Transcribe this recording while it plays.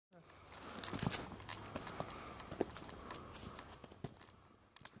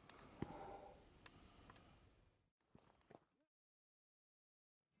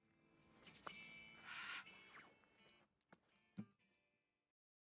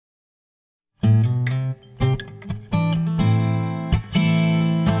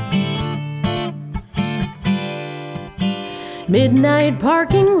Midnight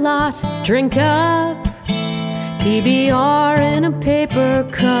parking lot, drink up, PBR in a paper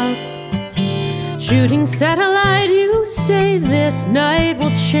cup. Shooting satellite, you say this night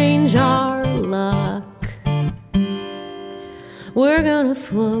will change our luck. We're gonna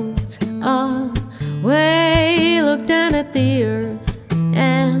float away, look down at the earth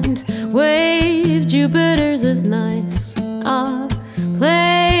and wave. Jupiter's as nice a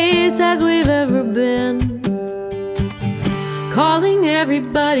place as we've ever been. Calling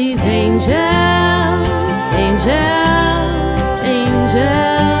everybody's angels, angels,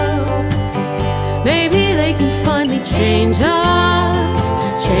 angels. Maybe they can finally change us,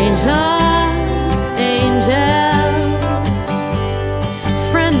 angels.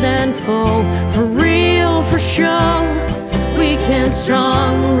 Friend and foe, for real, for show. We can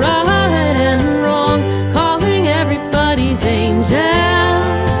strong, right and wrong. Calling everybody's angels,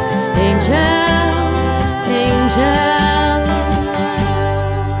 angels, angels,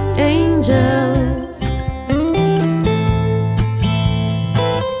 angels.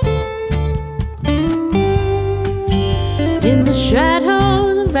 In the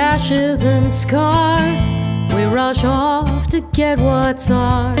shadows of ashes and scars, we rush off to get what's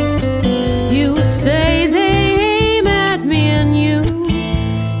ours. You say they aim at me and you.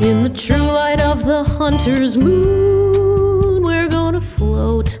 In the true light of the hunter's moon, we're gonna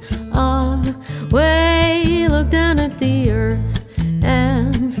float away, look down at the earth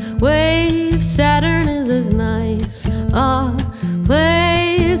and wave. Saturn is as nice a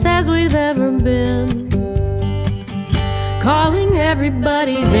place as we've ever been. Calling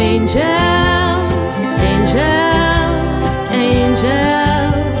everybody's angels, angels,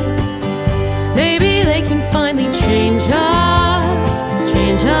 angels. Maybe they can finally change us,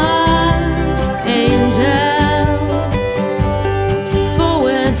 angels. Foe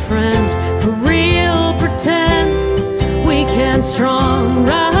and friend, for real, pretend we can strong,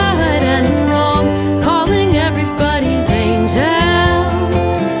 right and wrong. Calling everybody's angels,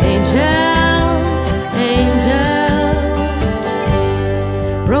 angels, angels.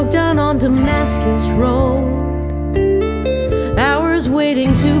 Broke down on Damascus Road, hours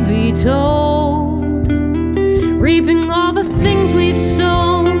waiting to be told, reaping all the things we've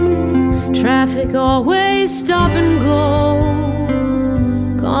sown. Traffic always stop and go.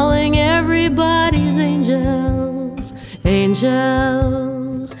 Calling everybody's angels,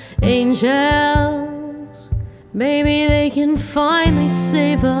 angels, angels. Maybe they can finally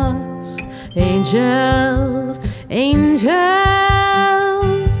save us, angels, angels.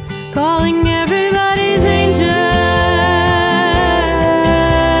 Calling everybody's angels.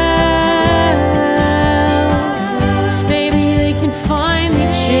 Maybe they can finally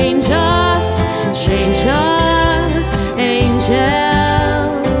change us.